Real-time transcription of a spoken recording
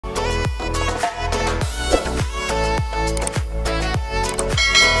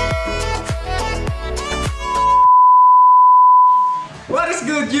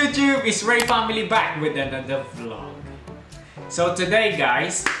YouTube? It's Ray Family back with another vlog. So today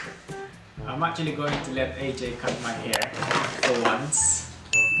guys, I'm actually going to let AJ cut my hair for once.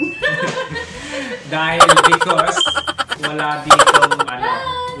 Dahil because wala ditong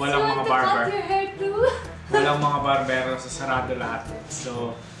walang mga barber. Walang mga barbero, so sarado lahat.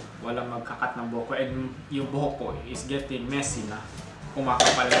 So walang magkakat ng buhok ko, and yung buhok ko is getting messy na.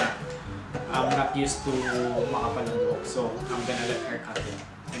 Kumakapal na. I'm not used to makapal ng buhok, so I'm gonna let her cut it.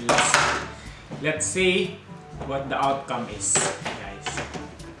 And let's see what the outcome is, guys.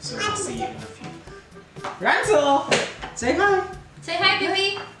 So we'll see you in a few. Ranzo! Say hi! Say hi,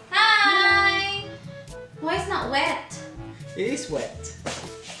 baby! Hi! Why it's not wet? It is wet.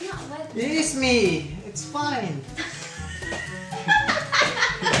 It's not wet. It is me! It's fine!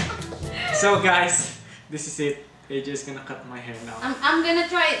 So guys, this is it. AJ's gonna cut my hair now. I'm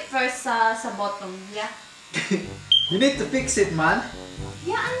gonna try it first sa bottom, yeah? You need to fix it, man.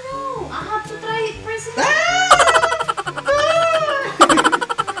 Yeah, I know. I have to try it first.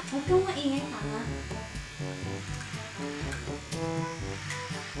 Huwag kang maingay, ha?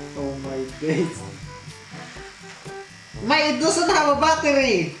 Oh my days. It doesn't have a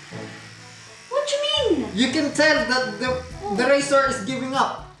battery. What you mean? You can tell that the razor is giving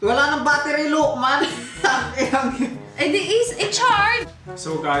up. Wala nang battery, look, man. It charged.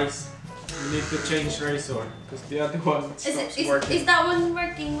 So guys, we need to change razor because the other one stops working. Is that one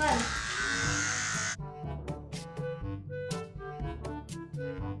working well?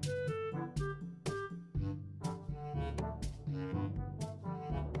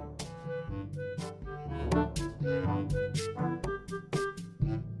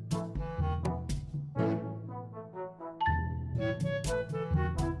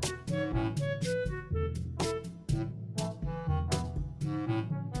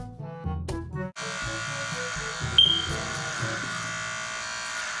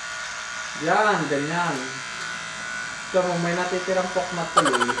 Yan, ganyan. Ito mo, may natitirang pokmat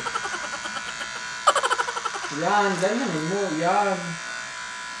tuloy. Yan, ganyan mo. Yan.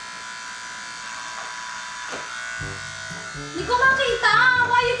 Hindi ko makita.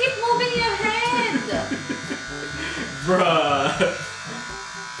 Why you keep moving your head? Bruh.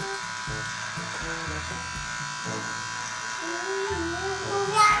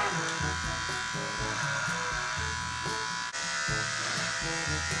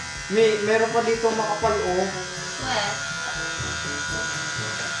 Meron pa dito makapal, oh. Where?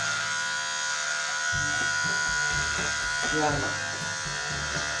 Yan.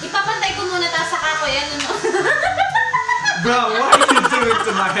 Ipapantay ko muna ta saka ko yan, ano? Bro, what are you doing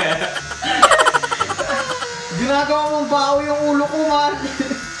to my hair? Ginagawa mong bao yung ulo ko, man.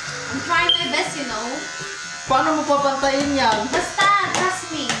 I'm trying my best, you know. Paano mo papantayin yan? Basta,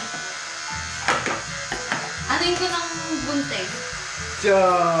 trust me. Anuin ko ng bunting.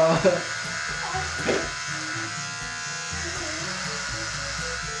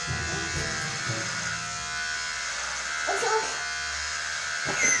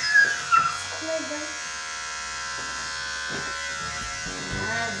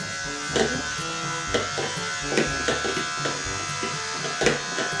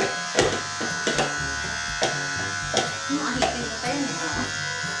 Maahitin ko pa yun, eh.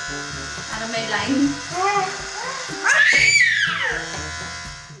 Para may line. Wait.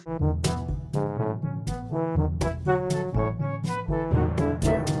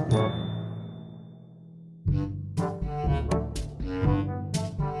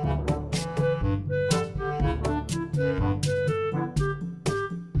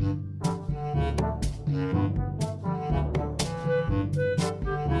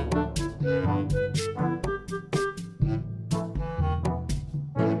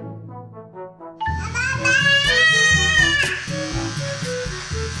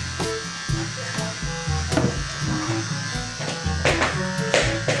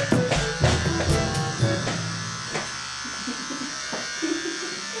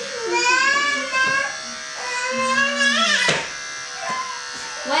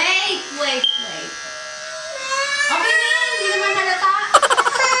 Okay na yan, hindi naman halata.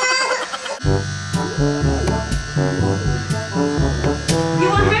 You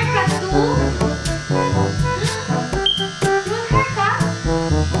want haircut too? You want haircut?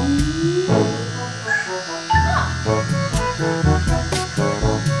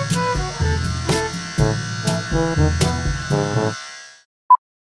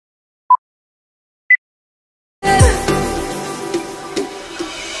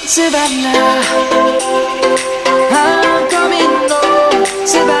 Savannah, I'm coming home.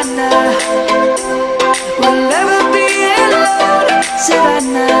 Savannah, we'll never be alone.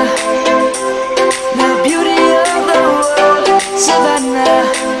 Savannah, the beauty of the world.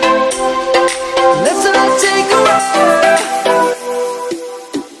 Savannah.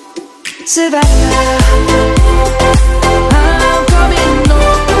 Savannah. I'm coming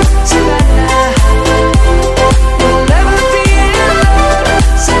home, Savannah. We'll never be alone,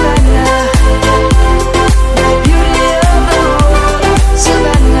 Savannah. The beauty of the world,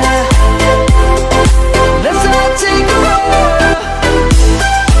 Savannah. Let's all take a walk.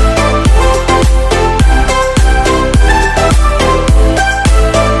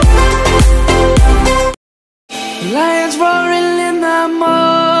 Lions roaring in the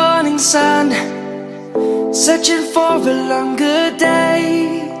morning sun, searching for a longer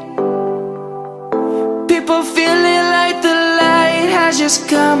day. People feeling like the light has just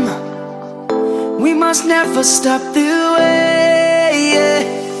come. We must never stop the way, yeah.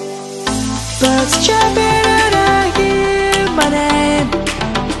 Birds chirping and I hear my name,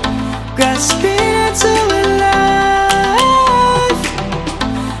 grasping into a life.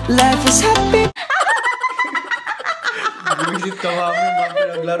 Life is happy. Bumilit ka mami, mami,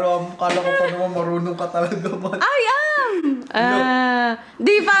 naglaro mo. Kala ko pa naman marunong ka talaga, man. I am!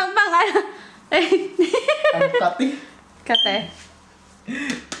 Di pang ano? Ang kati. Kate.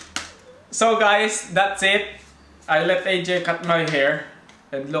 So guys, that's it. I let AJ cut my hair.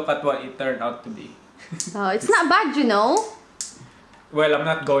 And look at what it turned out to be. Oh, it's not bad, you know? Well, I'm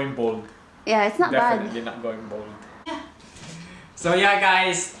not going bald. Yeah, it's not Definitely not going bald. So yeah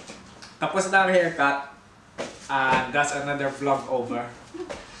guys, tapos na ang haircut. And that's another vlog over.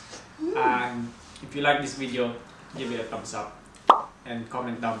 And if you like this video, give it a thumbs up. And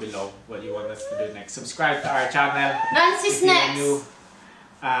comment down below what you want us to do next. Subscribe to our channel Nancy's if you're next. new.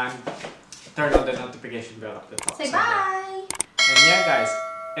 And turn on the notification bell up the top. Say somewhere. bye! And yeah guys,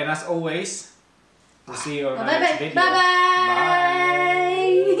 and as always, we'll see you on our Bye-bye. next video. Bye-bye. Bye!